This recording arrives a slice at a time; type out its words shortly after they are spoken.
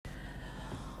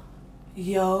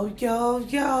Yo, yo,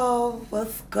 yo,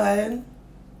 what's good?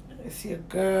 It's your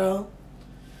girl,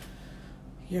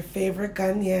 your favorite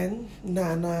Ghanaian,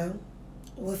 Nana.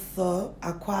 What's up?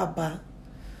 Akwaba.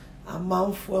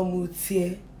 Amanfo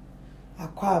Mutie.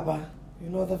 Akwaba. You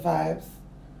know the vibes.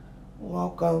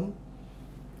 Welcome.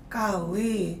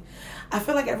 Golly. I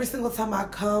feel like every single time I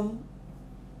come,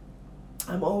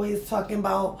 I'm always talking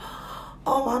about,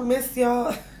 oh, I miss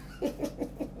y'all.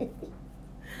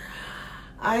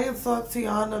 I ain't talked to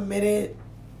y'all in a minute.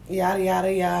 Yada,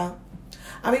 yada, yada.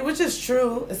 I mean, which is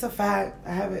true. It's a fact.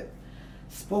 I haven't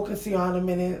spoken to y'all in a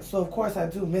minute. So, of course, I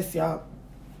do miss y'all.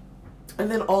 And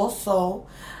then also,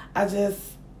 I just,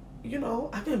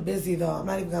 I've been busy, though. I'm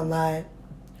not even going to lie.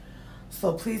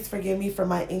 So, please forgive me for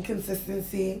my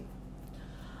inconsistency.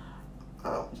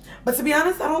 But to be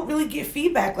honest, I don't really get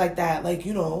feedback like that. Like,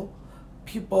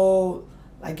 people,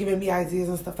 like, giving me ideas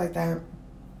and stuff like that.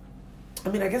 I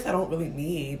mean, I guess I don't really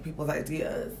need people's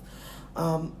ideas.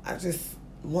 I just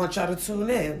want y'all to tune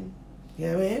in. You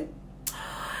know what I mean?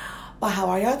 But how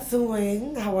are y'all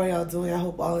doing? I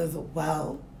hope all is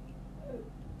well.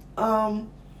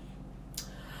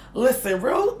 Listen,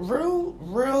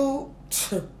 real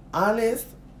honest.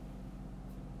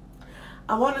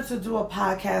 I wanted to do a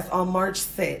podcast on March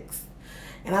 6th.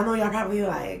 And I know y'all probably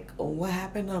like, what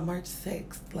happened on March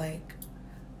 6th? Like,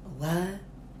 what?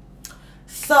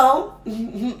 So,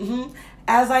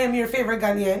 as I am your favorite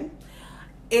Ghanaian,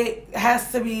 it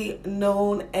has to be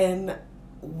known and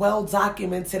well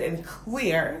documented and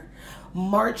clear.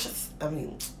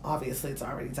 Obviously it's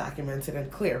already documented and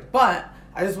clear, but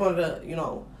I just wanted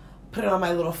to, put it on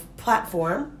my little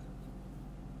platform.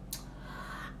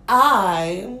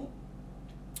 I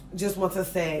just want to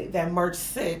say that March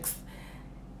 6th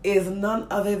is none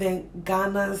other than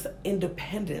Ghana's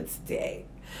Independence Day.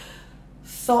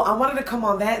 So I wanted to come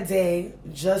on that day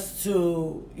just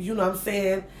to,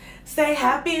 say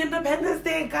Happy Independence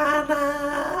Day,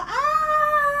 Ghana.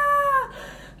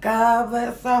 God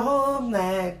bless our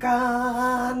homeland,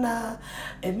 Ghana,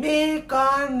 and make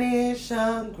our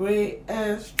nation great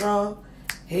and strong.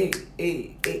 Hey.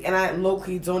 And I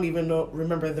low-key don't even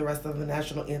remember the rest of the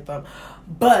national anthem,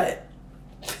 but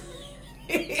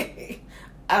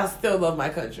I still love my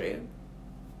country.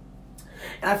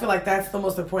 And I feel like that's the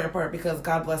most important part because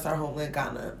God bless our homeland,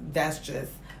 Ghana. That's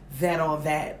just that on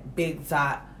that big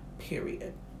dot,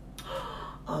 period.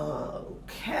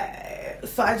 Okay.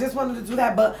 So I just wanted to do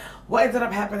that. But what ended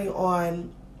up happening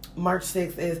on March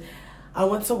 6th is I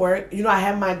went to work. I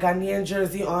had my Ghanaian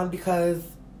jersey on because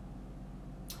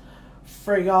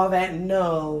for y'all that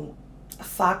know,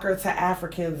 soccer to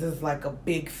Africans is like a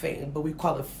big thing. But we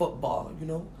call it football,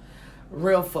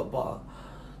 real football.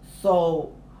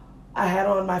 So I had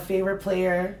on my favorite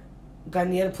player,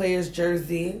 Ghanaian player's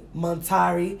jersey,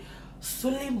 Montari.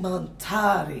 Suleiman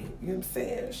Tari. You know what I'm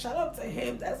saying? Shout out to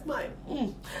him. That's my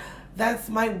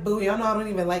boo. Y'all know I don't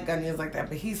even like Ghanaians like that,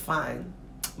 but he's fine.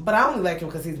 But I only like him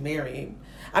because he's married.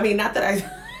 I mean, not that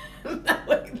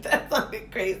that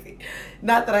sounded crazy.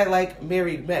 Not that I like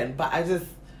married men, but I just,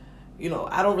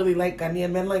 I don't really like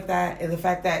Ghanaian men like that. And the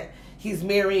fact that he's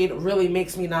married really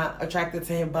makes me not attracted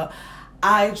to him. But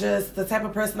the type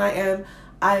of person I am,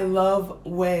 I love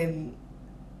when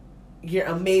you're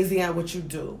amazing at what you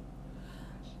do.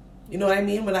 You know what I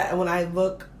mean? When I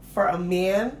look for a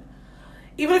man,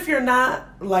 even if you're not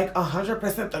like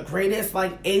 100% the greatest,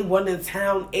 like A1 in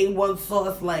town, A1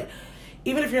 sauce, like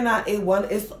even if you're not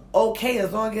A1, it's okay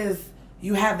as long as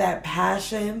you have that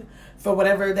passion for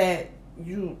whatever that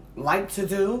you like to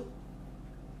do.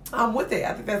 I'm with it.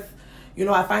 I think that's,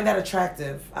 I find that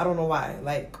attractive. I don't know why,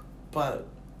 but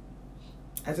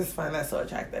I just find that so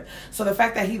attractive. So the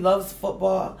fact that he loves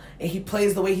football and he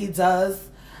plays the way he does,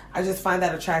 I just find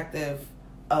that attractive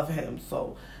of him.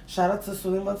 So shout out to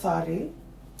Suleiman Tari.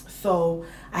 So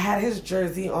I had his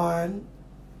jersey on.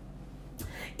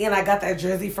 And I got that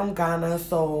jersey from Ghana.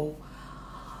 So,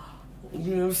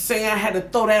 you know what I'm saying? I had to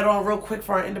throw that on real quick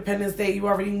for our Independence Day. You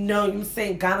already know, you know what I'm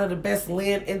saying? Ghana, the best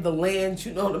land in the land.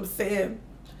 You know what I'm saying?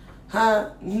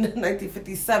 Huh?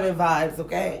 1957 vibes,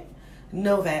 okay?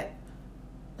 Know that.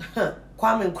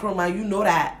 Kwame Nkrumah, you know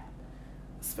that.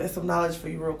 Spend some knowledge for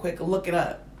you real quick. Look it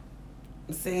up.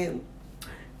 I'm saying,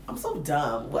 I'm so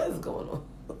dumb. What is going on?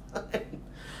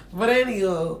 But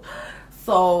anywho,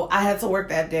 so I had to work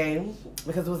that day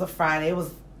because it was a Friday. It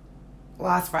was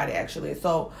last Friday, actually.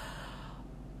 So,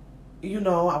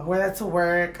 I wore that to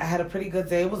work. I had a pretty good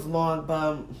day. It was long,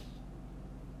 but,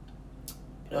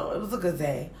 it was a good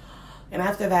day. And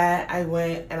after that, I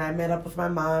went and I met up with my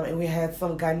mom and we had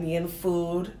some Ghanaian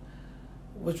food,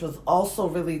 which was also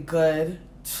really good.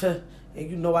 And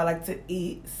you know I like to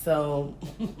eat, so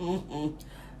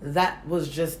that was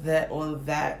just that on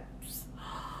that.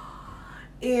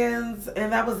 And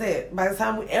that was it. By the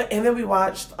time and then we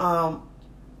watched an,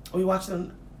 it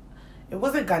wasn't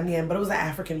Ghanaian, but it was an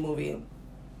African movie.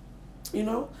 You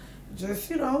know, just,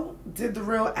 did the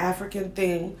real African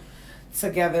thing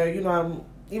together.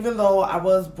 Even though I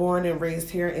was born and raised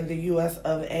here in the U.S.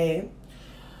 of A.,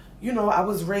 I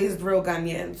was raised real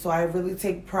Ghanaian, so I really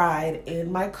take pride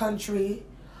in my country.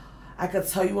 I could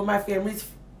tell you where my family's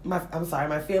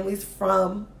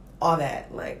from, all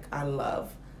that. Like, I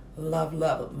love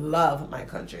my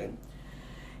country.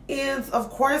 And, of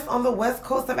course, on the west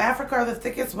coast of Africa are the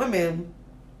thickest women.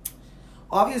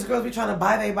 All these girls be trying to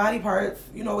buy their body parts.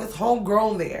 It's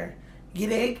homegrown there. You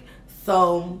dig?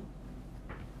 So,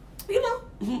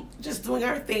 just doing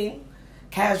everything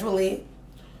casually.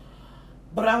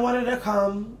 But I wanted to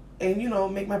come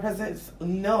and, make my presence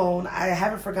known. I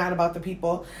haven't forgotten about the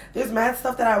people. There's mad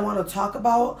stuff that I want to talk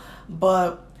about,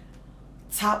 but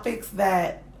topics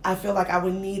that I feel like I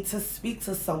would need to speak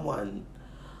to someone.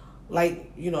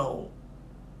 Like,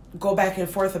 go back and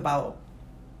forth about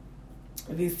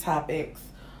these topics.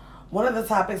 One of the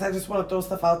topics, I just want to throw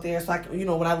stuff out there so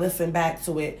when I listen back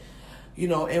to it, and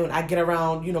when I get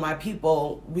around, my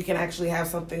people, we can actually have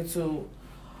something to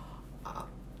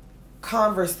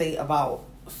conversate about.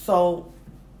 So,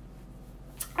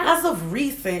 as of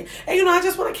recent, and I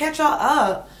just want to catch y'all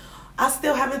up. I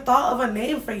still haven't thought of a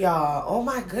name for y'all. Oh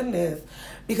my goodness.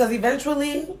 Because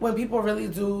eventually, when people really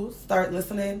do start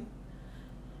listening,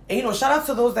 and shout out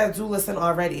to those that do listen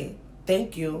already.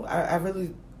 Thank you. I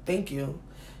really thank you.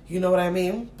 You know what I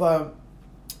mean? But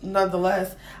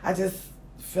nonetheless, I just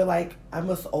feel like I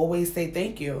must always say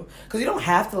thank you. Because you don't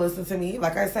have to listen to me.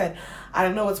 Like I said, I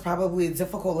know it's probably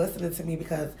difficult listening to me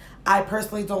because I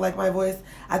personally don't like my voice.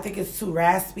 I think it's too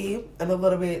raspy and a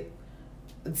little bit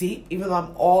deep, even though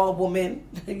I'm all woman,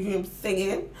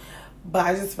 singing. But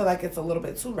I just feel like it's a little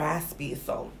bit too raspy.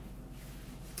 So,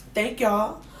 thank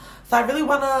y'all. So, I really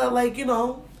want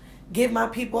to, give my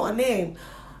people a name.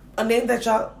 A name that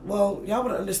y'all would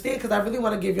understand because I really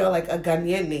want to give y'all, a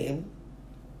Ghanaian name.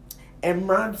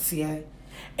 Emrantia.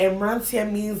 Emrantia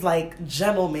means,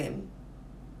 gentleman.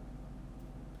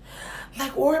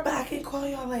 But I can call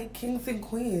y'all, kings and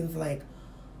queens.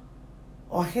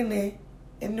 Ohene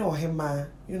and Ohema.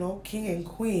 King and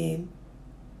queen.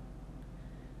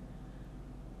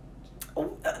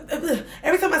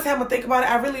 Every time I say I'm gonna think about it,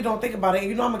 I really don't think about it.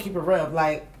 I'm gonna keep it real.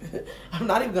 I'm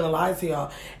not even gonna lie to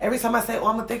y'all. Every time I say, I'm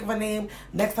gonna think of a name,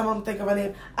 next time I'm gonna think of a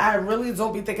name, I really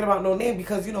don't be thinking about no name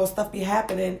because, stuff be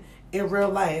happening in real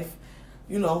life.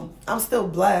 I'm still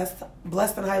blessed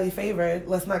and highly favored.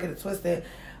 Let's not get it twisted.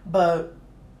 But,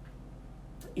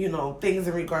 things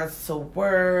in regards to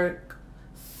work,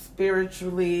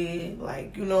 spiritually,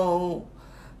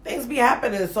 things be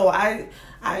happening. So I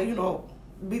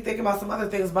be thinking about some other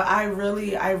things, but I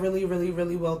really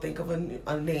will think of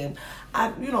a name.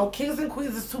 Kings and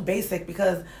queens is too basic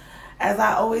because, as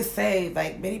I always say,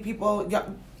 many people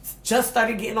just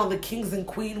started getting on the kings and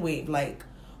queen wave.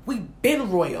 We've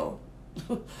been royal.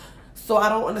 So I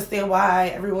don't understand why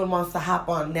everyone wants to hop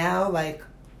on now.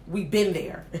 We've been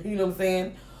there. You know what I'm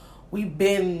saying? We've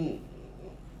been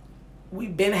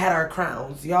had our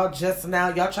crowns. Y'all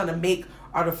trying to make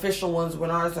artificial ones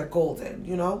when ours are golden,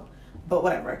 But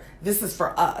whatever. This is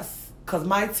for us. Because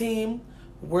my team,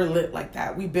 we're lit like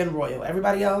that. We've been royal.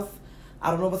 Everybody else,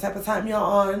 I don't know what type of time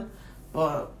y'all on,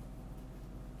 but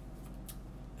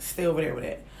stay over there with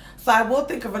it. So I will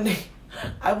think of a name.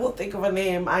 I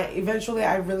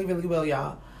really will,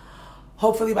 y'all.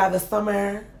 Hopefully by the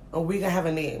summer, we can have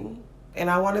a name. And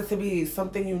I want it to be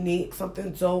something unique,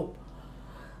 something dope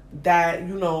that,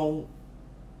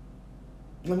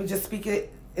 let me just speak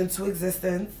it into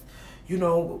existence.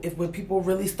 When people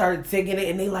really start digging it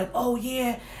and they oh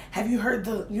yeah, have you heard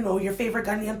your favorite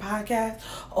Ghanaian podcast?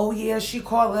 Oh yeah, she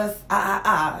called us,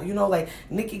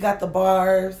 Nicki got the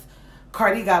bars,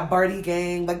 Cardi got Barty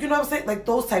Gang, you know what I'm saying?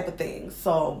 Those type of things.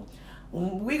 So,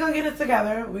 we gonna get it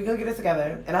together.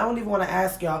 And I don't even want to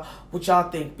ask y'all what y'all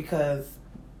think because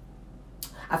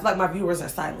I feel like my viewers are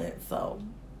silent. So,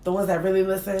 the ones that really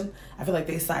listen, I feel like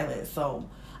they silent. So,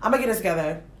 I'm gonna get it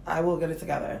together. I will get it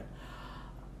together.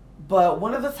 But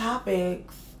one of the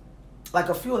topics,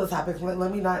 a few of the topics,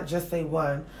 let me not just say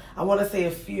one. I want to say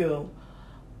a few.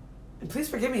 And please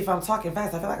forgive me if I'm talking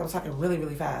fast. I feel like I'm talking really,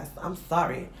 really fast. I'm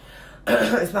sorry.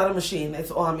 It's not a machine. It's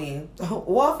all me.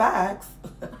 Or facts.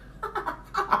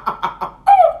 I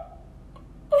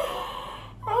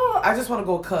just want to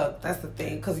go cook. That's the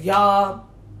thing. Because y'all,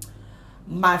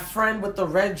 my friend with the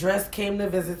red dress came to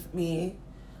visit me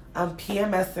I'm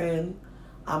PMSing.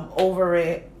 I'm over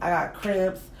it. I got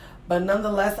cramps. But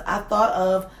nonetheless, I thought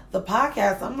of the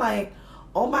podcast. I'm like,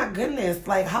 oh my goodness,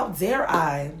 like, how dare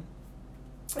I?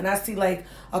 And I see, like,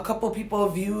 a couple people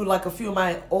viewed, like, a few of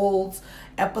my old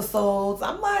episodes.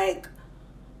 I'm like,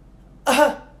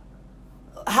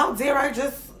 how dare I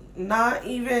just not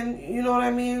even, you know what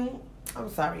I mean? I'm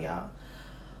sorry, y'all.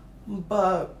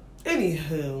 But,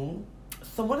 anywho,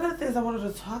 so one of the things I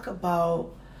wanted to talk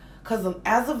about, because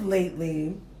as of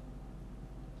lately,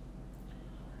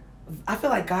 I feel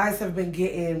like guys have been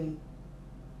getting,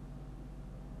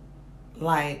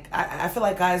 like, I feel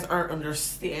like guys aren't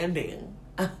understanding.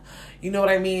 You know what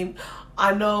I mean?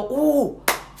 I know,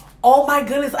 oh my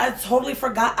goodness, I totally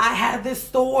forgot I had this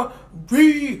story.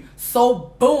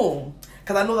 So boom.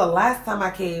 Because I know the last time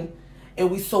I came and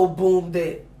we so boomed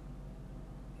it,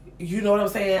 you know what I'm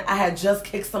saying? I had just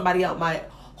kicked somebody out my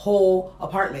whole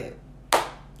apartment.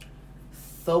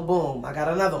 So boom, I got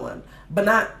another one. But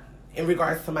not in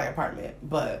regards to my apartment,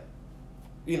 but,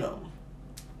 you know,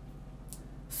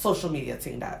 social media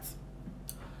thing that's.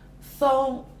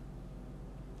 So,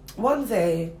 one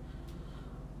day,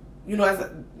 you know,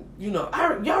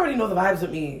 y'all already know the vibes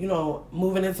with me, you know,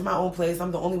 moving into my own place.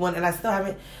 I'm the only one, and I still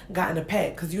haven't gotten a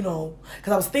pet, because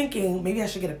I was thinking maybe I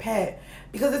should get a pet,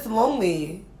 because it's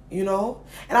lonely, you know?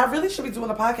 And I really should be doing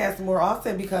a podcast more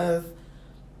often, because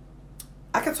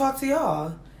I can talk to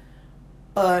y'all.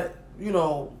 But, you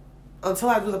know, until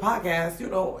I do the podcast, you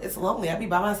know, it's lonely. I be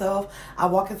by myself. I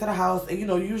walk into the house, and, you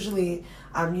know, usually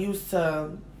I'm used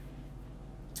to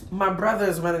my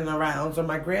brothers running around, or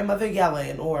my grandmother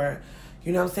yelling, or,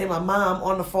 you know what I'm saying, my mom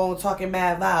on the phone talking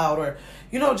mad loud, or,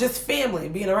 you know, just family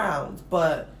being around.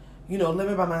 But, you know,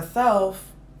 living by myself,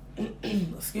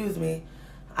 excuse me,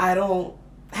 I don't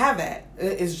have that.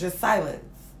 It's just silence.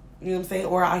 You know what I'm saying?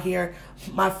 Or I hear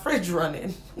my fridge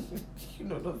running. You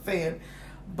know what I'm saying?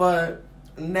 But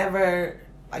never,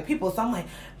 like, people. So I'm like,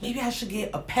 maybe I should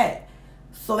get a pet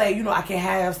so that, you know, I can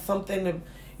have something to,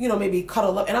 you know, maybe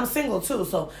cuddle up. And I'm single too,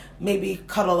 so maybe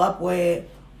cuddle up with,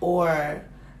 or,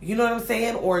 you know what I'm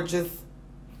saying? Or just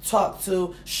talk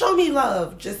to, show me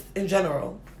love, just in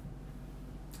general.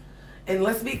 And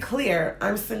let's be clear,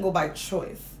 I'm single by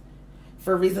choice.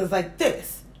 For reasons like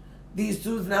this. These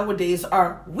dudes nowadays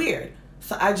are weird.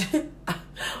 So I just,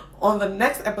 on the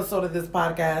next episode of this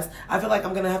podcast, I feel like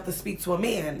I'm going to have to speak to a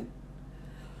man.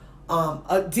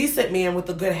 A decent man with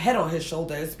a good head on his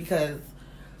shoulders, because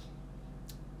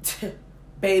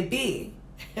baby,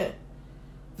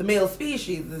 the male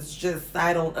species is just,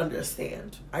 I don't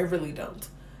understand. I really don't.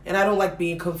 And I don't like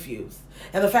being confused.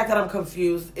 And the fact that I'm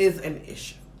confused is an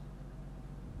issue.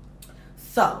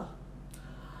 So,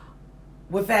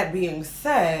 with that being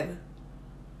said,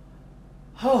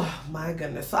 oh my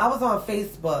goodness. So I was on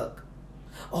Facebook.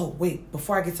 Oh wait,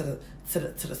 before I get to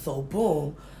the soul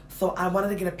boom. So I wanted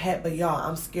to get a pet, but y'all,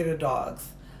 I'm scared of dogs.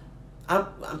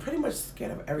 I'm pretty much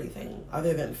scared of everything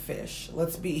other than fish.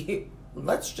 Let's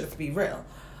just be real.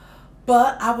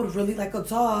 But I would really like a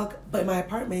dog, but in my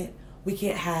apartment, we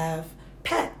can't have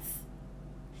pets.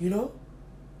 You know?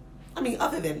 I mean,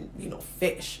 other than, you know,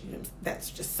 fish. You know, that's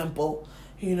just simple.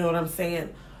 You know what I'm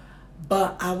saying?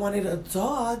 But I wanted a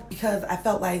dog because I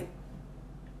felt like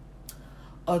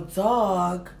a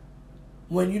dog,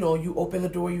 when, you know, you open the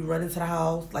door, you run into the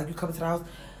house, like you come into the house,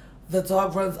 the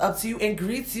dog runs up to you and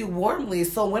greets you warmly.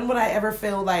 So when would I ever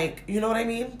feel like, you know what I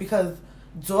mean? Because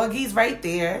doggy's right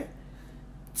there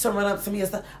to run up to me and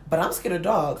stuff. But I'm scared of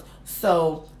dogs.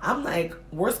 So I'm like,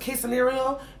 worst case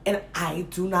scenario, and I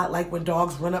do not like when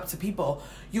dogs run up to people.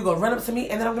 You go run up to me,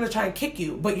 and then I'm going to try and kick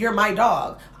you. But you're my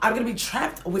dog. I'm going to be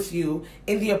trapped with you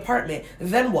in the apartment.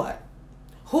 Then what?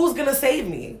 Who's going to save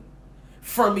me?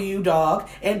 From you, dog.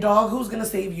 And dog, who's going to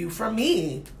save you from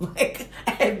me? Like,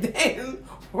 and then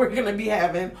we're going to be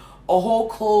having a whole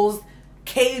closed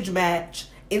cage match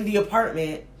in the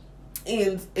apartment.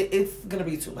 And it's going to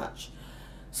be too much.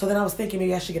 So then I was thinking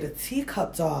maybe I should get a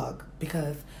teacup dog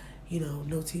because, you know,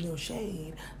 no tea, no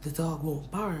shade. The dog won't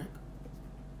bark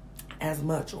as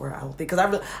much, or I don't think,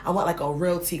 because I want like a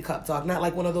real teacup dog, not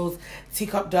like one of those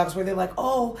teacup dogs where they're like,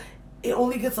 oh, it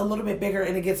only gets a little bit bigger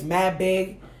and it gets mad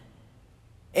big,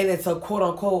 and it's a quote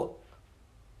unquote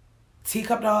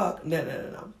teacup dog.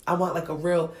 No. I want like a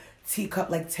real teacup,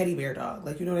 like teddy bear dog,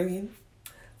 like, you know what I mean?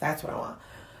 That's what I want.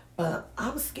 But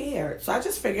I'm scared. So I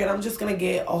just figured I'm just going to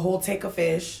get a whole tank of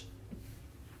fish.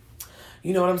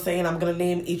 You know what I'm saying? I'm going to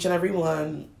name each and every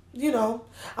one. You know,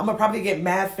 I'm going to probably get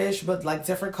mad fish, but like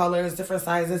different colors, different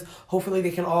sizes. Hopefully they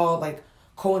can all like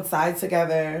coincide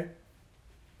together.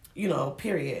 You know,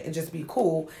 period. And just be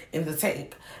cool in the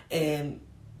tank. And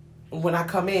when I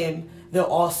come in, they'll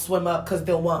all swim up because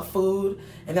they'll want food,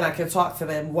 and then I can talk to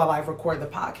them while I record the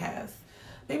podcast.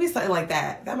 Maybe something like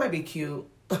that. That might be cute.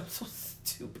 I'm so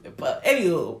stupid. But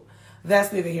anywho,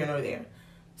 that's neither here nor there.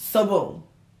 So boom.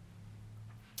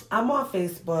 I'm on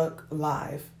Facebook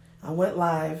Live. I went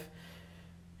live.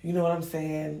 You know what I'm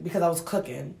saying? Because I was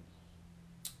cooking.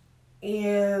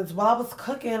 And while I was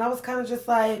cooking, I was kind of just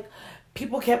like,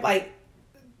 people kept like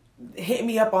hitting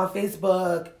me up on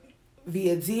Facebook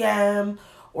via DM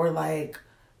or like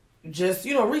just,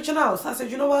 reaching out. So I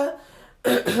said, you know what?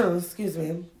 Excuse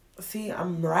me. See,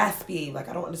 I'm raspy. Like,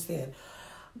 I don't understand.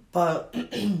 But,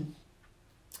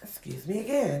 excuse me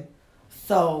again.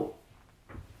 So,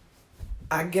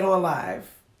 I get on live.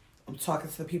 I'm talking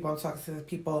to the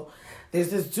people. There's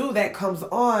this dude that comes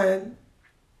on.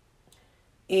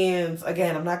 And,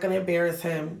 again, I'm not going to embarrass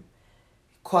him.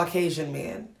 Caucasian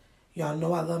man. Y'all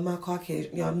know I love my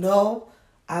Caucasian. Y'all know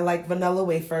I like vanilla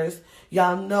wafers.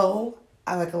 Y'all know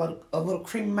I like a little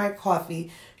cream in my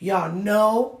coffee. Y'all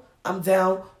know I'm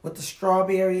down with the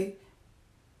strawberry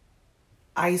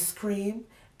ice cream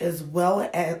as well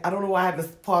as, I don't know why I had to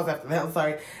pause after that, I'm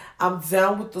sorry. I'm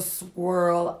down with the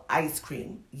swirl ice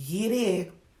cream. Yeah.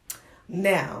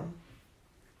 Now,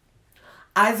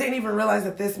 I didn't even realize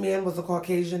that this man was a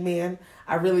Caucasian man.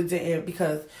 I really didn't,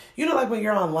 because, like when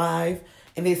you're on live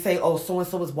and they say, oh,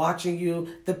 so-and-so is watching you,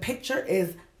 the picture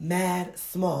is mad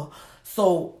small.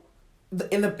 So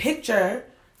in the picture,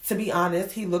 to be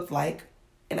honest, he looked like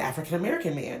an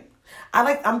African-American man.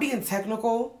 I'm being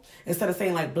technical instead of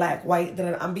saying like black, white,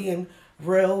 that I'm being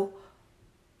real,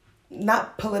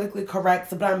 not politically correct,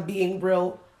 but I'm being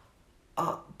real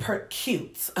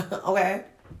cute, okay?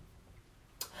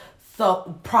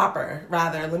 So, proper,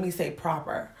 rather, let me say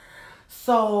proper.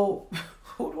 So,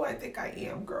 who do I think I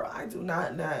am, girl? I do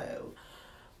not know.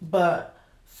 But,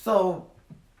 so,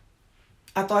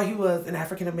 I thought he was an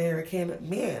African-American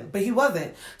man, but he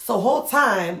wasn't. So, whole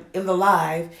time in the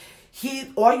live,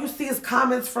 all you see is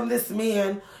comments from this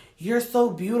man. You're so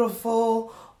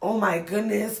beautiful. Oh my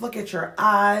goodness. Look at your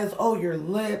eyes. Oh, your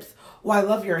lips. Oh, I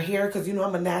love your hair because,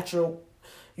 I'm a natural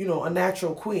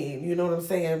queen. You know what I'm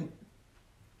saying?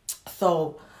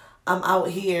 So I'm out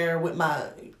here with my,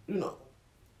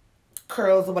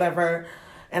 curls or whatever.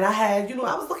 And I had,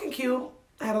 I was looking cute.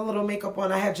 I had a little makeup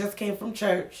on. I had just came from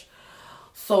church.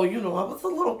 So, I was a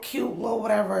little cute, little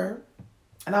whatever.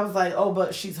 And I was like, oh,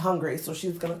 but she's hungry, so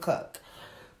she's going to cook.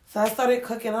 So I started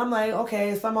cooking. I'm like,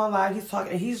 okay, so I'm on live. He's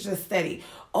talking, and he's just steady.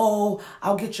 Oh,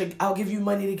 I'll give you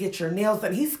money to get your nails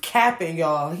done. He's capping,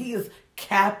 y'all. He is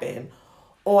capping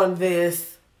on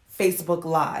this Facebook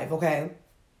Live, okay?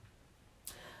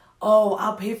 Oh,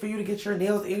 I'll pay for you to get your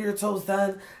nails and your toes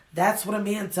done. That's what a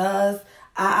man does.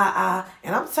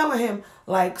 And I'm telling him,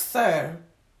 like, sir,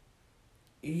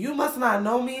 you must not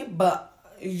know me, but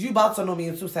you about to know me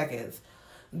in 2 seconds.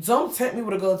 Don't tempt me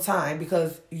with a good time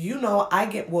because if you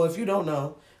don't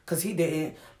know, because he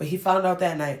didn't, but he found out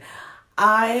that night.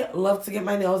 I love to get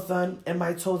my nails done and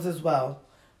my toes as well.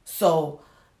 So,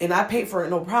 and I pay for it,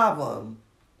 no problem.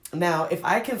 Now, if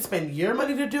I can spend your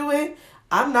money to do it,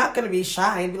 I'm not going to be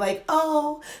shy and be like,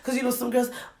 oh, because, some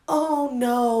girls, oh,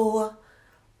 no,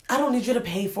 I don't need you to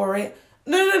pay for it.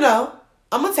 No.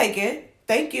 I'm going to take it.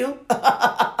 Thank you.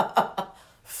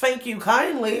 Thank you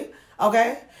kindly.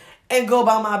 Okay. And go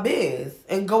about my biz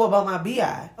and go about my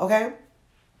BI. Okay.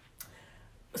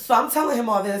 So I'm telling him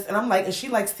all this and I'm like, and she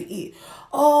likes to eat.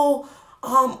 Oh,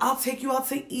 I'll take you out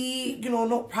to eat,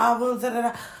 no problems.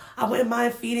 I wouldn't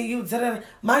mind feeding you.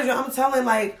 Mind you, I'm telling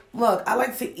look, I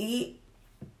like to eat.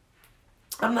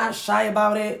 I'm not shy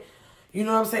about it. You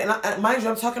know what I'm saying? And mind you,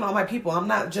 I'm talking to all my people. I'm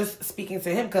not just speaking to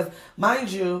him because, mind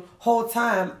you, whole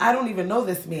time, I don't even know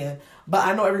this man. But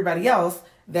I know everybody else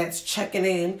that's checking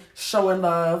in, showing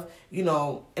love,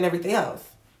 and everything else.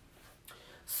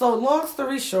 So long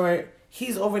story short,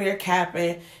 he's over there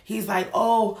capping. He's like,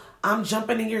 oh, I'm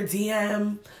jumping in your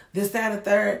DM, this, that, and the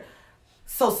third.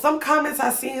 So some comments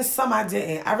I seen, some I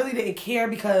didn't. I really didn't care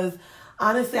because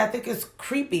honestly, I think it's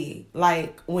creepy,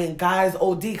 when guys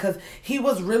OD, because he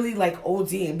was really,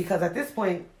 ODing, because at this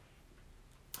point,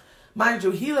 mind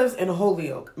you, he lives in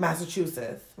Holyoke,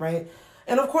 Massachusetts, right?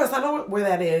 And, of course, I know where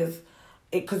that is,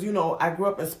 because, I grew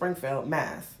up in Springfield,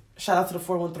 Mass. Shout out to the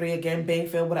 413 again,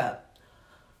 Bangfield, what up?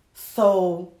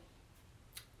 So,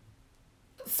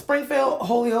 Springfield,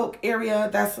 Holyoke area,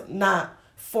 that's not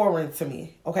foreign to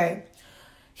me, okay?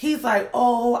 He's like,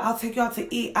 oh, I'll take you out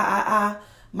to eat,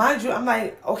 Mind you, I'm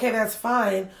like, okay, that's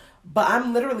fine, but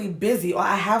I'm literally busy or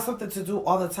I have something to do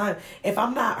all the time. If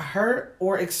I'm not hurt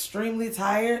or extremely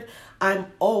tired, I'm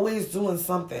always doing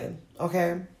something,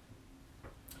 okay?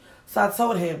 So I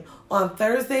told him on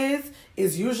Thursdays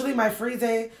is usually my free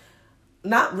day.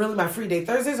 Not really my free day.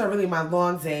 Thursdays are really my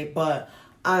long day, but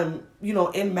I'm,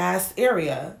 in Mass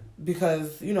area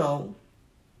because,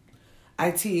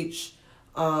 I teach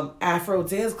Afro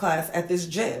dance class at this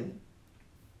gym.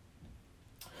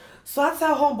 So I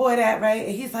tell homeboy that, right?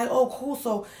 And he's like, oh, cool.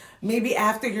 So maybe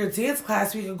after your dance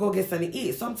class, we can go get something to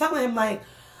eat. So I'm telling him, like,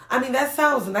 I mean, that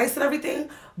sounds nice and everything.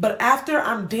 But after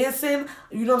I'm dancing,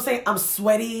 you know what I'm saying? I'm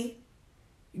sweaty.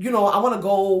 I want to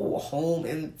go home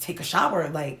and take a shower.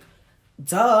 Like,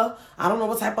 duh. I don't know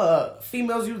what type of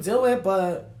females you deal with,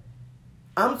 but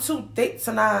I'm too thick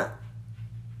to not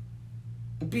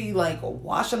be, like,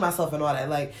 washing myself and all that.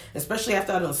 Like, especially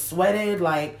after I done sweated,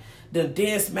 like, the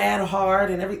dance mad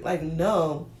hard and everything. Like,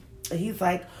 no. And he's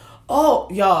like, oh,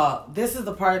 y'all, this is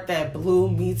the part that blew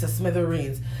me to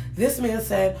smithereens. This man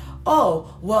said,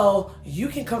 oh, well, you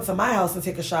can come to my house and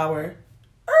take a shower.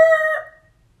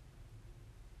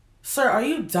 Sir, are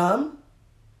you dumb?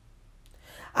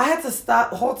 I had to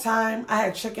stop the whole time. I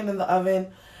had chicken in the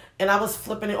oven and I was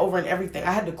flipping it over and everything.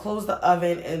 I had to close the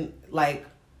oven and, like,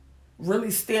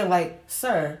 really stand like,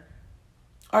 sir,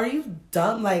 are you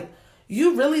dumb? Like,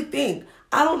 you really think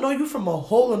I don't know you from a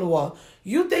hole in the wall?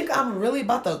 You think I'm really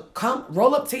about to come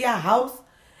roll up to your house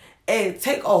and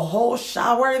take a whole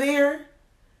shower there?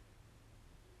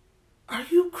 Are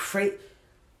you crazy?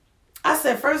 I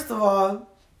said, first of all,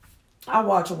 I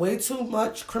watch way too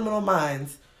much Criminal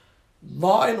Minds,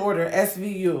 Law and Order,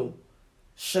 SVU,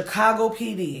 Chicago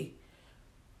PD,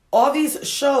 all these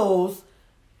shows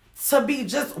to be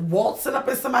just waltzing up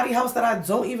in somebody's house that I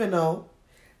don't even know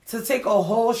to take a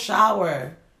whole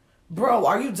shower. Bro,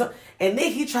 are you done? And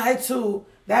then he tried to,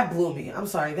 that blew me. I'm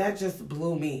sorry, that just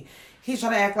blew me. He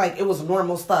tried to act like it was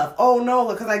normal stuff. Oh no,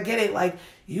 because I get it. Like,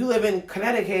 you live in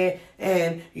Connecticut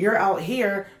and you're out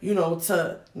here,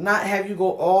 to not have you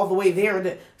go all the way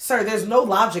there. Sir, there's no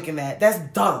logic in that. That's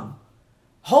dumb.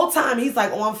 Whole time he's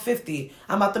like, oh, I'm 50.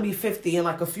 I'm about to be 50 in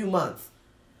like a few months.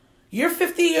 You're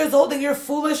 50 years old and you're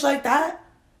foolish like that?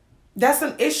 That's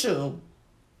an issue.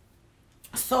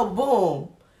 So boom,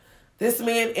 this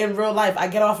man in real life, I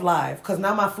get off live because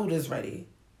now my food is ready.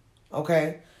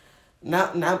 Okay?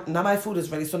 Now my food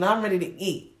is ready. So now I'm ready to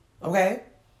eat. Okay?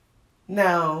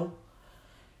 Now,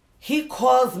 he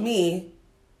calls me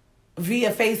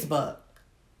via Facebook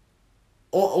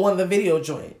on the video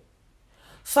joint.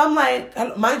 So I'm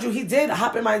like, mind you, he did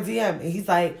hop in my DM and he's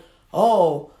like,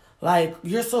 oh, like,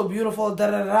 you're so beautiful,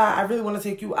 da-da-da-da. I really want to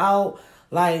take you out.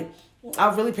 Like,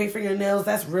 I'll really pay for your nails.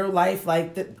 That's real life.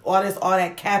 Like, all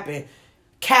that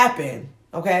capping,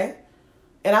 okay?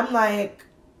 And I'm like,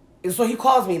 so he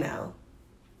calls me now.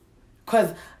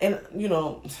 Because, and,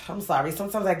 I'm sorry.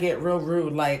 Sometimes I get real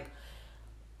rude. Like,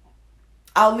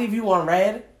 I'll leave you on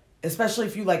red, especially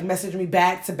if you, like, message me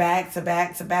back to back.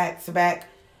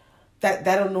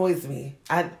 That annoys me.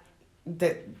 That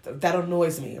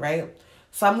annoys me, right?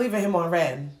 So I'm leaving him on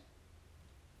red.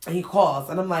 And he calls.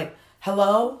 And I'm like,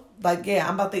 hello? Like, yeah,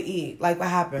 I'm about to eat. Like, what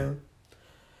happened?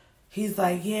 He's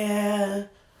like, yeah,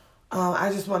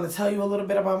 I just want to tell you a little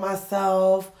bit about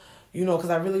myself, because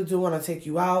I really do want to take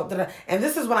you out. And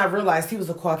this is when I realized he was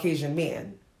a Caucasian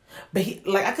man. But he,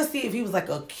 like, I could see if he was like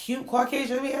a cute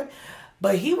Caucasian man,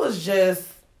 but he was just,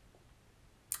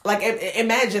 like,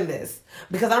 imagine this.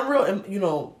 Because I'm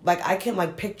real, like, I can,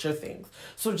 like, picture things.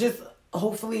 So just,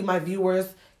 hopefully my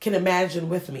viewers can imagine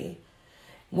with me.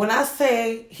 When I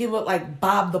say he looked like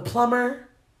Bob the plumber,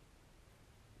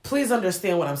 please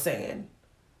understand what I'm saying.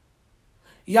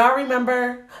 Y'all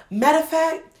remember, matter of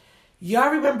fact,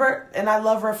 y'all remember, and I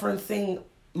love referencing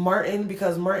Martin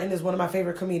because Martin is one of my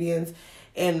favorite comedians,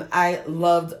 and I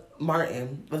loved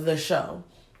Martin, the show.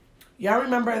 Y'all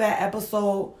remember that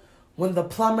episode when the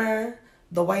plumber,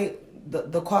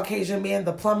 the Caucasian man,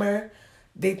 the plumber,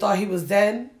 they thought he was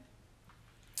dead?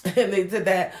 And they did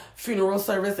that funeral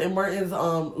service in Martin's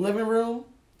living room.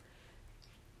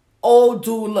 Old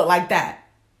dude looked like that.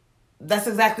 That's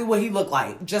exactly what he looked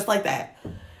like. Just like that.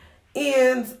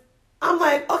 And I'm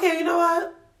like, okay, you know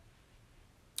what?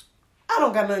 I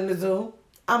don't got nothing to do.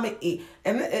 I'm going to eat.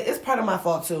 And it's part of my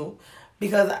fault too.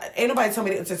 Because ain't nobody told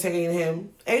me to entertain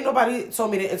him. Ain't nobody told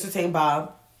me to entertain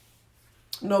Bob.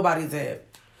 Nobody did.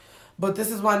 But this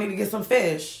is why I need to get some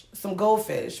fish. Some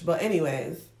goldfish. But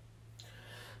anyways.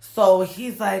 So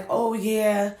he's like, oh,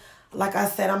 yeah, like I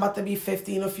said, I'm about to be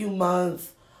 50 in a few months.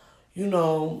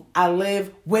 I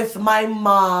live with my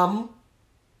mom.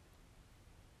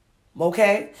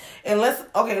 Okay? And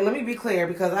let me be clear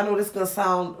because I know this is going to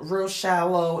sound real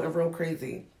shallow and real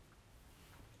crazy.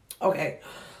 Okay.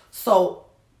 So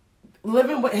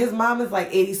living with his mom is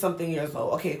like 80-something years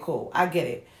old. Okay, cool. I get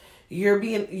it.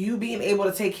 you being able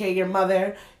to take care of your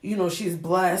mother. You know, she's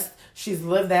blessed. She's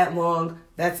lived that long.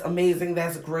 That's amazing.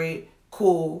 That's great.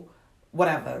 Cool.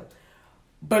 Whatever.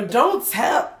 But don't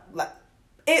tell, like,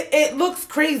 it looks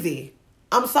crazy.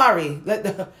 I'm sorry.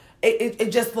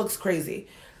 It just looks crazy.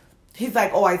 He's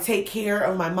like, oh, I take care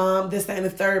of my mom, this, that, and the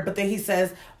third. But then he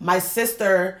says, my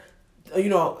sister, you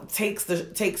know, takes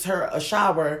her a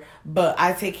shower, but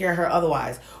I take care of her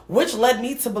otherwise. Which led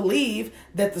me to believe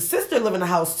that the sister live in the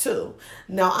house too.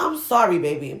 Now, I'm sorry,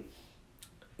 baby.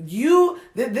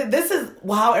 This is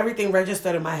how everything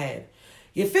registered in my head.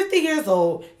 You're 50 years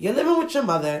old. You're living with your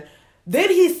mother. Then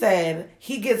he said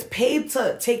he gets paid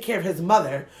to take care of his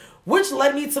mother, which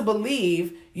led me to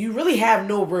believe you really have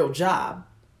no real job.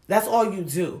 That's all you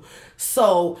do.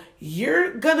 So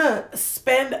you're gonna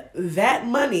spend that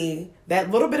money,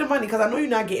 that little bit of money, because I know you're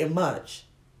not getting much.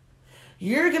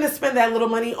 You're gonna spend that little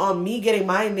money on me getting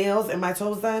my nails and my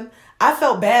toes done. I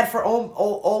felt bad for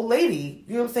old lady.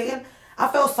 You know what I'm saying? I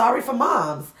felt sorry for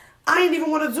moms. I didn't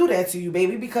even want to do that to you,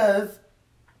 baby, because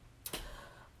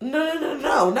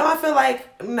no. Now I feel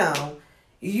like, no.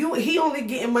 He only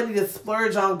getting money to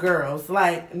splurge on girls.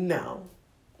 Like, no.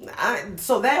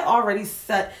 So that already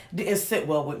didn't sit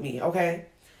well with me, okay?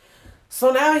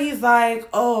 So now he's like,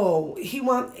 oh, he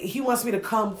wants me to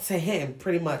come to him,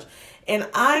 pretty much. And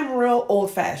I'm real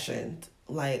old-fashioned.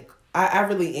 Like, I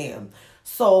really am.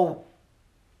 So,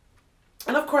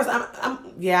 and of course, I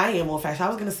am old-fashioned. I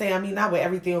was going to say, I mean, not with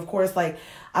everything, of course. Like,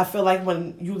 I feel like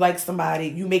when you like somebody,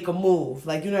 you make a move.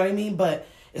 Like, you know what I mean? But,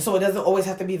 so it doesn't always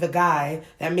have to be the guy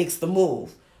that makes the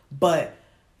move. But,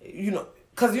 you know,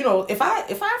 because, you know, if I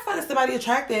find somebody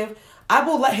attractive, I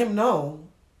will let him know.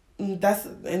 And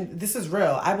this is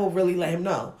real. I will really let him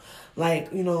know.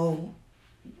 Like, you know,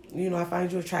 I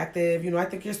find you attractive. You know, I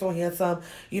think you're so handsome.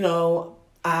 You know,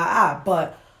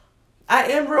 but I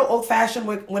am real old-fashioned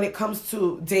when it comes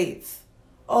to dates.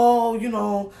 Oh, you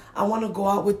know, I want to go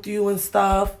out with you and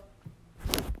stuff.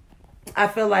 I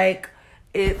feel like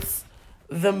it's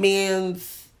the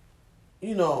man's,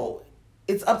 you know,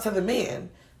 it's up to the man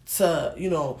to, you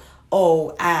know,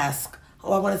 ask,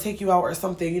 I want to take you out or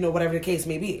something, you know, whatever the case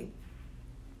may be.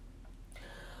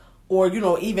 Or, you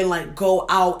know, even like go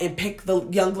out and pick the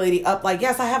young lady up. Like,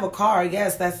 yes, I have a car.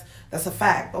 Yes, that's a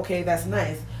fact. Okay, that's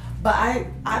nice. But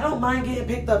I don't mind getting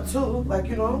picked up too. Like,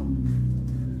 you know,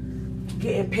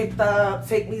 getting picked up,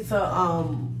 take me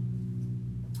to,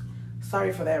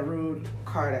 sorry for that rude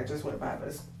car that just went by, but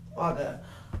it's all good.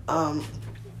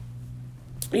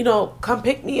 You know, come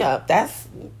pick me up. That's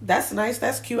nice.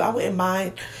 That's cute. I wouldn't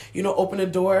mind, you know, open the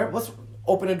door.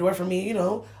 Open the door for me, you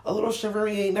know, a little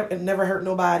shivery ain't never hurt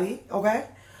nobody, okay?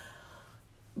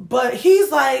 But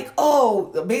he's like,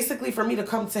 oh, basically for me to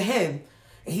come to him.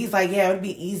 And he's like, yeah, it would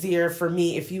be easier for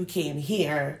me if you came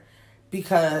here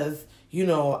because, you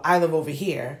know, I live over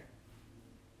here.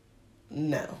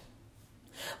 No.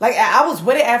 Like, I was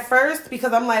with it at first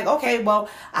because I'm like, okay, well,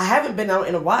 I haven't been out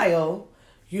in a while,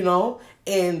 you know,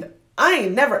 and I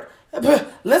ain't never,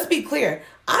 let's be clear,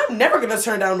 I'm never going to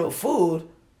turn down no food.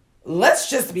 Let's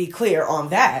just be clear on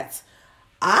that.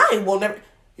 I will never,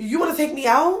 you want to take me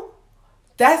out?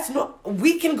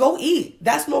 We can go eat.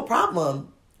 That's no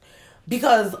problem.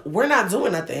 Because we're not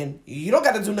doing nothing. You don't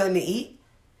got to do nothing to eat.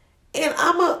 And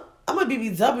I'm a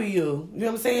BBW. You know what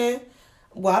I'm saying?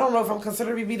 Well, I don't know if I'm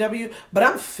considered BBW, but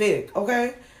I'm thick,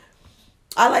 okay?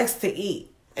 I likes to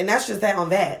eat. And that's just that on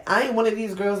that. I ain't one of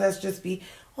these girls that's just be,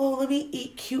 oh, let me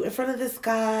eat cute in front of this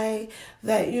guy.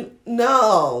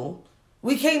 No.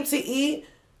 We came to eat.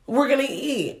 We're going to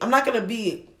eat. I'm not going to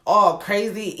be all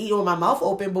crazy, eat with my mouth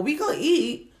open, but we going to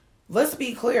eat. Let's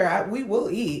be clear. We will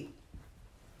eat.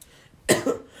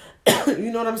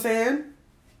 You know what I'm saying?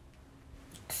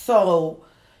 So,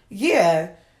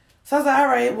 yeah. So I was like, all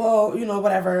right, well, you know,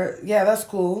 whatever. Yeah, that's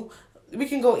cool. We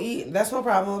can go eat. That's no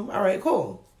problem. All right,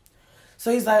 cool.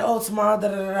 So he's like, oh, tomorrow,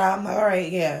 da-da-da-da. I'm like, all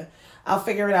right, yeah. I'll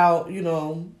figure it out, you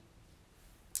know.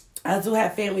 I do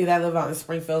have family that live out in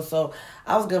Springfield, so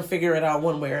I was going to figure it out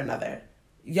one way or another.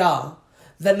 Y'all,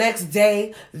 the next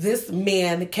day, this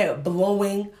man kept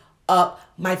blowing up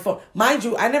my phone. Mind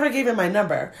you, I never gave him my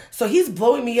number. So he's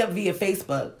blowing me up via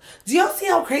Facebook. Do y'all see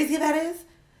how crazy that is?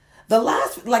 The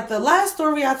last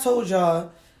story I told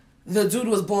y'all, the dude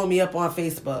was blowing me up on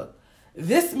Facebook.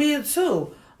 This man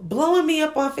too, blowing me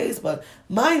up on Facebook.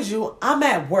 Mind you, I'm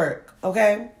at work,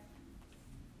 okay?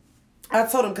 I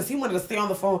told him because he wanted to stay on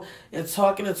the phone and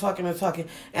talking.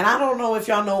 And I don't know if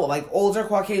y'all know, like, older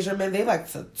Caucasian men, they like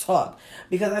to talk.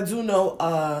 Because I do know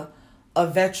a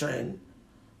veteran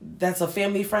that's a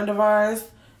family friend of ours.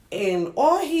 And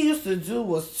all he used to do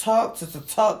was talk. That's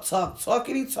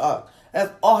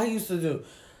all he used to do.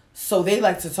 So they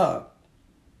like to talk.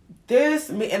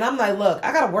 And I'm like, look,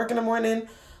 I gotta work in the morning.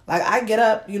 Like, I get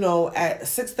up, at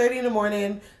 6:30 in the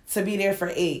morning to be there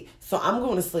for 8. So I'm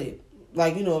going to sleep.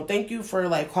 Like, thank you for,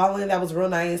 like, calling. That was real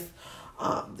nice.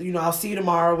 I'll see you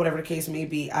tomorrow, whatever the case may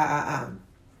be.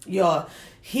 Y'all,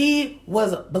 he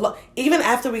was, even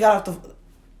after we got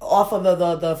off of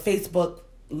the Facebook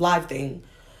live thing,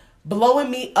 blowing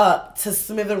me up to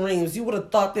smithereens. You would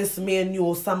have thought this man knew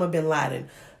Osama bin Laden.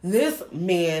 This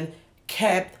man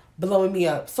kept blowing me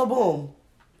up. So boom,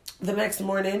 the next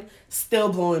morning, still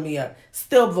blowing me up.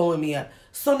 Still blowing me up.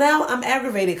 So now I'm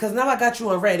aggravated because now I got you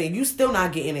on red and you still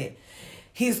not getting it.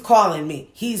 He's calling me.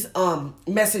 He's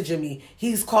messaging me.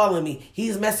 He's calling me.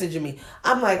 He's messaging me.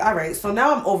 I'm like, all right, so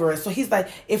now I'm over it. So he's like,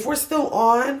 if we're still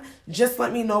on, just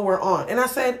let me know we're on. And I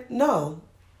said, no,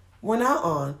 we're not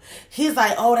on. He's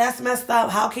like, oh, that's messed up.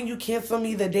 How can you cancel on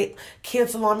me the day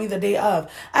of?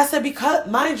 I said, because,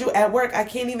 mind you, at work, I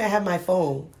can't even have my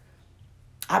phone.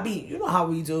 You know how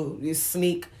we do. You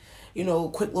sneak,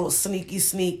 quick little sneak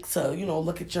to,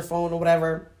 look at your phone or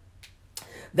whatever.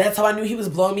 That's how I knew he was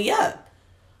blowing me up.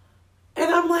 And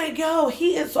I'm like, yo,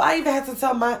 he is. So I even had to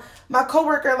tell my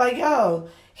coworker, like, yo,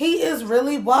 he is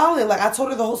really wilding. Like, I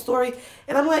told her the whole story.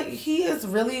 And I'm like, he is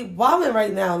really wilding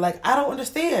right now. Like, I don't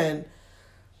understand.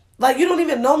 Like, you don't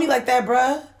even know me like that,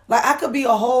 bruh. Like, I could be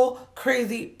a whole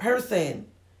crazy person.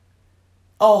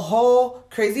 A whole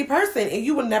crazy person. And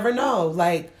you would never know.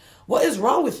 Like, what is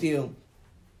wrong with you?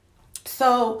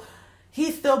 So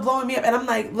he's still blowing me up. And I'm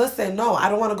like, listen, no, I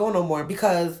don't want to go no more.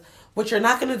 Because what you're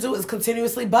not going to do is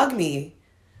continuously bug me.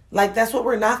 Like, that's what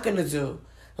we're not going to do.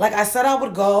 Like, I said I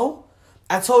would go.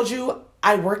 I told you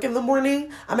I work in the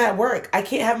morning. I'm at work. I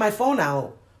can't have my phone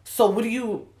out. So what do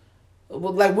you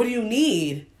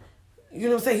need? You know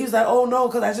what I'm saying? He was like, oh, no,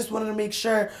 because I just wanted to make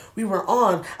sure we were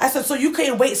on. I said, so you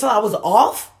can't wait till I was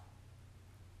off?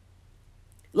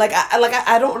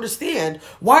 I don't understand.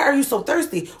 Why are you so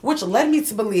thirsty? Which led me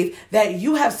to believe that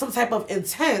you have some type of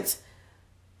intent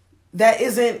that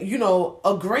isn't,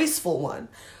 a graceful one.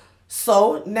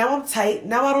 So now I'm tight.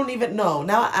 Now I don't even know.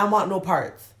 Now I want no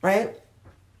parts, right?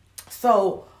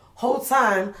 So whole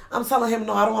time I'm telling him,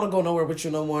 no, I don't want to go nowhere with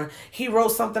you no more. He wrote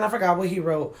something. I forgot what he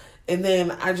wrote. And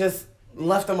then I just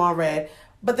left him on red.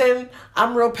 But then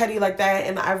I'm real petty like that.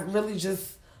 And I really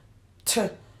just,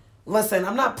 listen,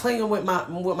 I'm not playing with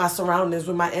my surroundings,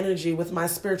 with my energy, with my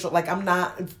spiritual. Like, I'm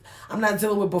not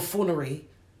dealing with buffoonery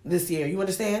this year. You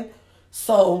understand?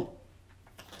 So,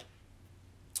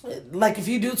 like, if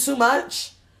you do too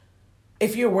much,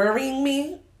 if you're worrying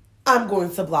me, I'm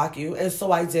going to block you. And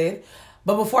so I did.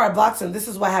 But before I blocked him, this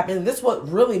is what happened. This is what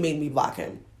really made me block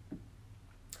him.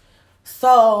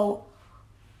 So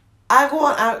I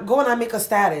go and I make a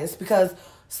status because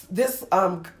this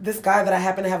guy that I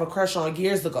happen to have a crush on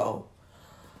years ago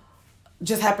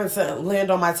just happened to land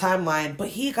on my timeline. But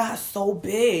he got so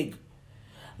big.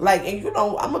 Like, and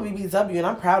I'm a BBW and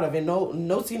I'm proud of it.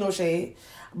 No tea, no shade.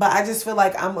 But I just feel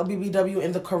like I'm a BBW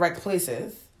in the correct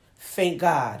places. Thank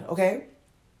God, okay?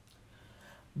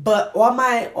 But all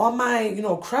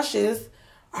my crushes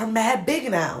are mad big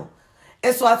now.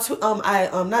 And so I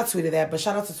not tweeted that, but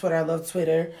shout out to Twitter. I love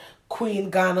Twitter. Queen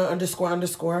Ghana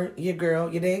 __ your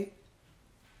girl, you dig?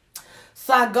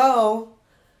 So I go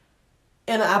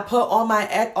and I put all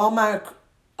my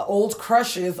old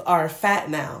crushes are fat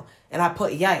now. And I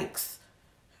put yikes.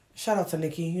 Shout out to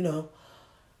Nikki,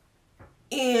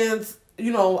 And,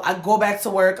 I go back to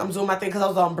work. I'm doing my thing because I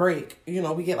was on break.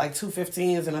 We get like 2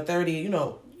 15s and a 30,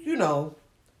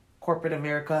 corporate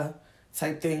America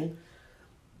type thing.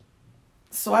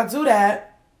 So I do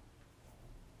that.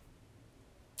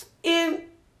 And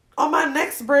on my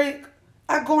next break,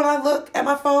 I go and I look at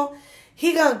my phone.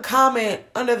 He gonna comment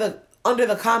under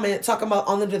the comment talking about,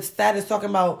 under the status talking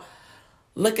about,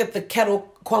 look at the kettle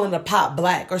calling the pot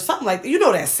black or something like that. You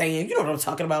know that saying. You know what I'm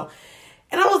talking about.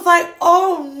 And I was like,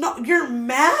 oh, no, you're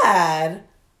mad.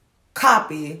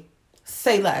 Copy.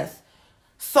 Say less.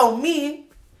 So me,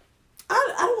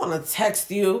 I don't want to text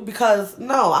you because,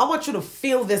 no, I want you to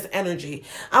feel this energy.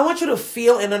 I want you to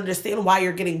feel and understand why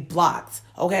you're getting blocked,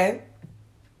 okay?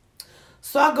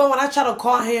 So I go and I try to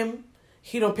call him.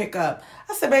 He don't pick up.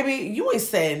 I said, baby, you ain't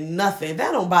saying nothing.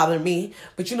 That don't bother me.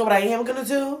 But you know what I am going to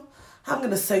do? I'm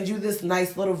going to send you this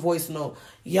nice little voice note.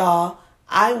 Y'all,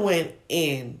 I went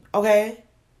in, okay?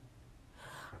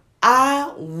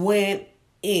 I went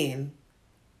in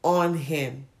on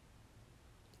him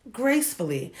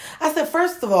gracefully. I said,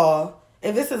 first of all,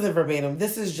 and this isn't verbatim,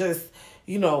 this is just,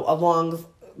 along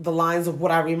the lines of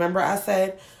what I remember I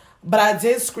said, but I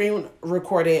did screen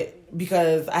record it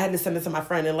because I had to send it to my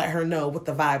friend and let her know what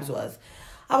the vibes was.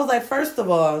 I was like, first of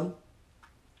all,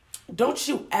 Don't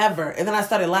you ever. And then I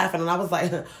started laughing and I was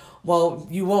like, well,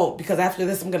 you won't, because after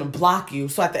this, I'm going to block you.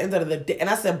 So at the end of the day, and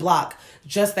I said block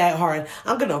just that hard.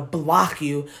 I'm going to block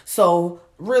you. So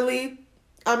really,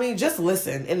 I mean, just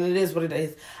listen. And it is what it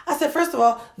is. I said, first of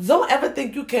all, don't ever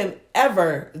think you can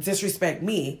ever disrespect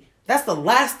me. That's the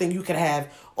last thing you could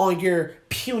have on your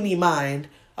puny mind.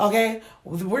 Okay?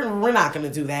 We're not going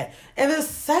to do that. And then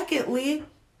secondly,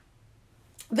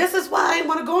 this is why I didn't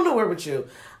want to go nowhere with you.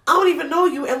 I don't even know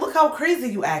you, and look how crazy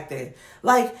you acted.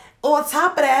 Like, on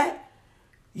top of that,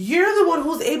 you're the one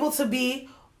who's able to be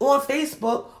on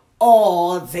Facebook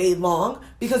all day long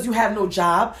because you have no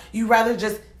job. You rather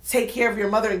just take care of your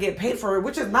mother and get paid for it,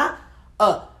 which is not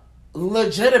a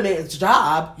legitimate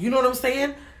job. You know what I'm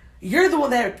saying? You're the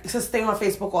one that can stay on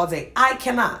Facebook all day. I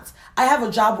cannot. I have a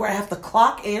job where I have to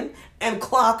clock in and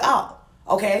clock out,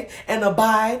 okay? And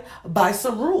abide by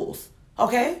some rules,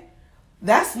 okay?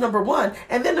 That's number one.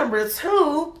 And then number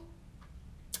two,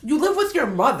 you live with your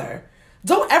mother.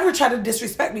 Don't ever try to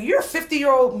disrespect me. You're a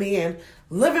 50-year-old man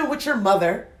living with your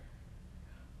mother,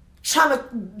 trying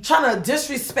to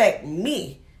disrespect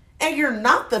me. And you're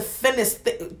not the thinnest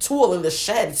tool in the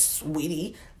shed,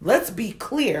 sweetie. Let's be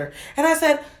clear. And I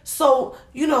said, so,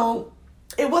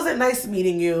 it wasn't nice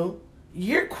meeting you.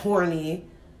 You're corny.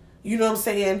 You know what I'm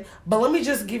saying? But let me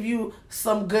just give you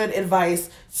some good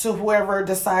advice to whoever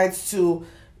decides to,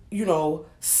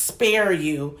 spare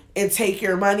you and take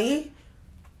your money.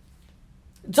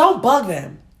 Don't bug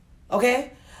them,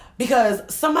 okay?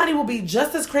 Because somebody will be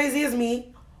just as crazy as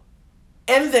me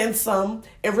and then some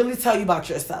and really tell you about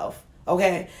yourself,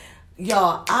 okay?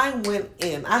 Y'all, I went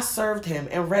in. I served him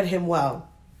and read him well.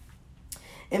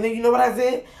 And then you know what I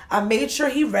did? I made sure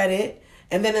he read it.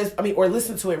 And then, or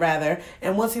listened to it rather.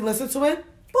 And once he listened to it,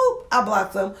 boop, I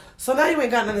blocked him. So now you ain't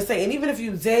got nothing to say. And even if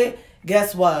you did,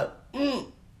 guess what?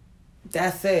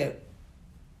 That's it.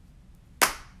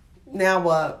 Now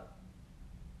what?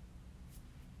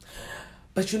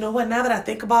 But you know what? Now that I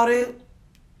think about it,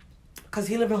 because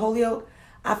he live in Holyoke,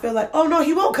 I feel like, oh no,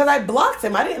 he won't, because I blocked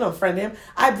him. I didn't unfriend him.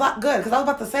 I blocked good, because I was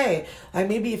about to say, like,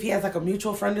 maybe if he has like a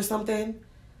mutual friend or something,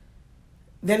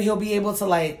 then he'll be able to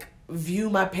like view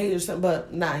my page or something,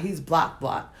 but nah, he's blocked.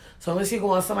 So unless you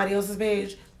go on somebody else's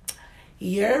page,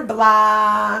 you're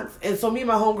blocked. And so me and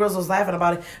my homegirls was laughing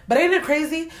about it. But ain't it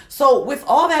crazy? So with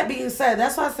all that being said,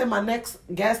 that's why I said my next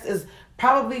guest is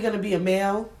probably going to be a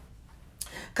male.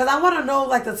 Because I want to know,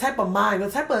 like, the type of mind, the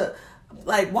type of,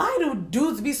 like, why do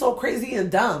dudes be so crazy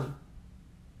and dumb?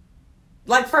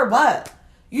 Like, for what?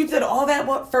 You did all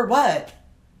that for what?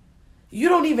 You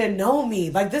don't even know me.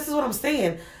 Like, this is what I'm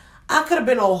saying. I could have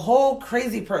been a whole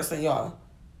crazy person, y'all.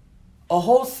 A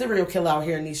whole serial killer out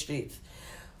here in these streets.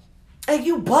 And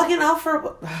you bugging out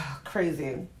for...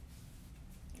 Crazy.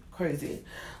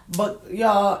 But,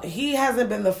 y'all, he hasn't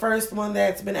been the first one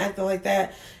that's been acting like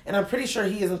that. And I'm pretty sure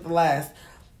he isn't the last.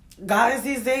 Guys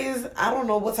these days, I don't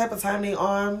know what type of time they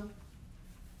on.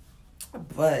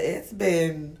 But it's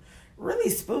been really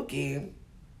spooky.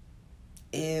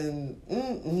 And...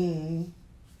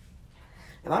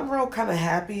 And I'm real kind of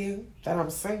happy that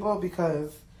I'm single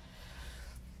because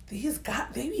these guys,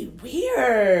 they be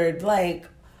weird. Like,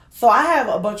 so I have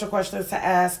a bunch of questions to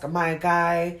ask my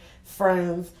guy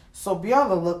friends. So be on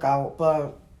the lookout.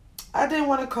 But I didn't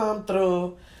want to come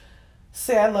through,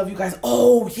 say I love you guys.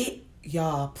 Oh, yeah.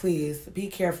 Y'all, please be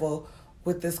careful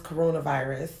with this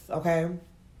coronavirus, okay?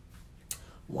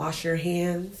 Wash your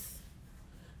hands.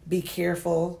 Be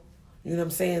careful. You know what I'm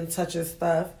saying? Touching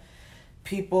stuff.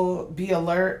 People, be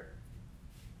alert.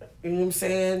 You know what I'm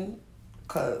saying?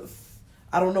 Because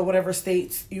I don't know whatever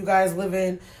states you guys live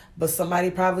in, but somebody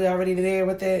probably already there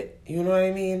with it. You know what I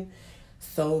mean?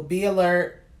 So be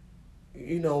alert.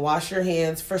 Wash your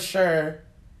hands for sure.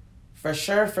 For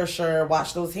sure.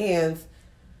 Wash those hands.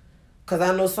 Because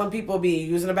I know some people be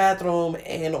using the bathroom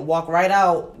and walk right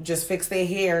out, just fix their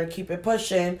hair and keep it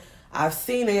pushing. I've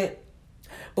seen it.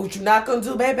 But what you're not going to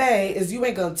do, baby, is you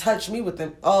ain't going to touch me with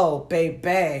them. Oh,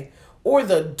 baby. Or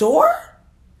the door.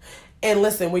 And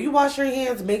listen, when you wash your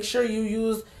hands, make sure you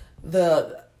use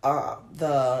the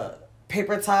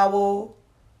paper towel.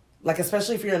 Like,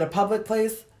 especially if you're in a public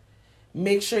place.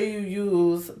 Make sure you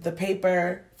use the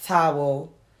paper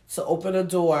towel to open a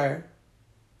door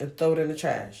and throw it in the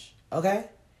trash. Okay?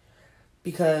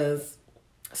 Because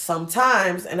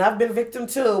sometimes, and I've been victim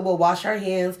too, we'll wash our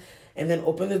hands and then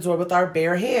open the door with our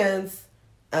bare hands.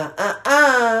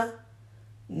 Not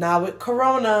with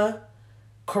coroning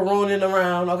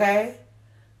around, okay?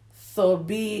 So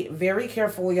be very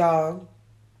careful, y'all.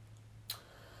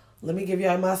 Let me give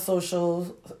y'all my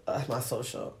socials.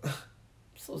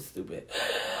 So stupid.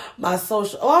 My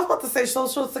social. Oh, I was about to say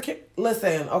social security.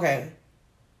 Listen, okay.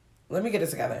 Let me get it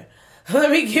together.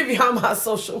 Let me give y'all my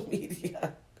social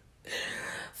media.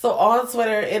 So on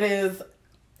Twitter, it is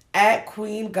at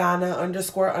Queen Ghana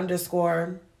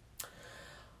 __.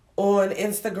 On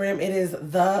Instagram, it is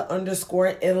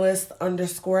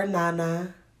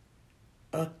the_illest_Nana.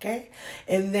 Okay.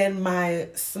 And then my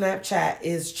Snapchat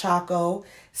is Choco,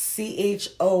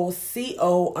 CHOCO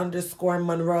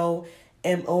 _Monroe,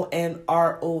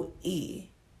 MONROE.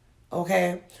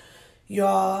 Okay.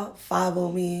 Y'all follow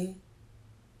me.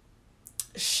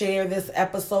 Share this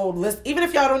episode. Even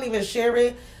if y'all don't even share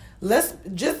it, let's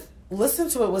just listen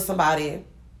to it with somebody.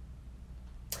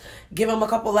 Give them a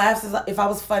couple laughs if I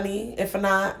was funny. If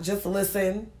not, just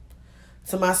listen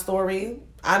to my story.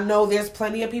 I know there's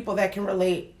plenty of people that can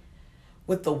relate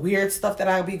with the weird stuff that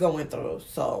I be going through.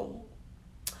 So,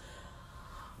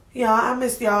 yeah, I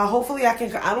miss y'all. Hopefully I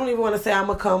don't even want to say I'm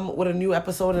going to come with a new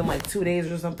episode in like 2 days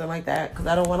or something like that, because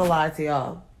I don't want to lie to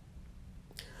y'all.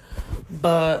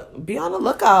 But be on the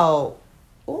lookout.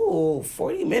 Ooh,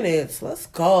 40 minutes. Let's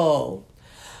go.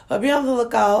 But be on the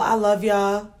lookout. I love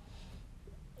y'all.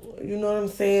 You know what I'm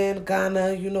saying?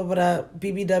 Ghana, you know what up.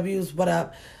 BBWs, what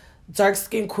up. Dark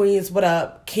skin queens, what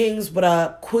up. Kings, what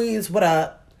up. Queens, what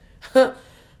up.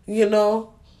 You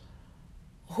know?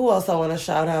 Who else I want to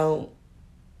shout out?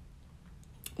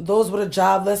 Those with a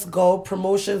job, let's go.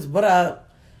 Promotions, what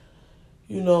up?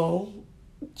 You know?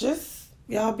 Just,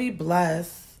 y'all be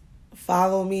blessed.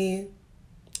 Follow me.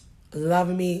 Love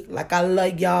me like I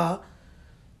love y'all.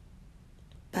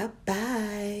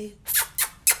 Bye-bye.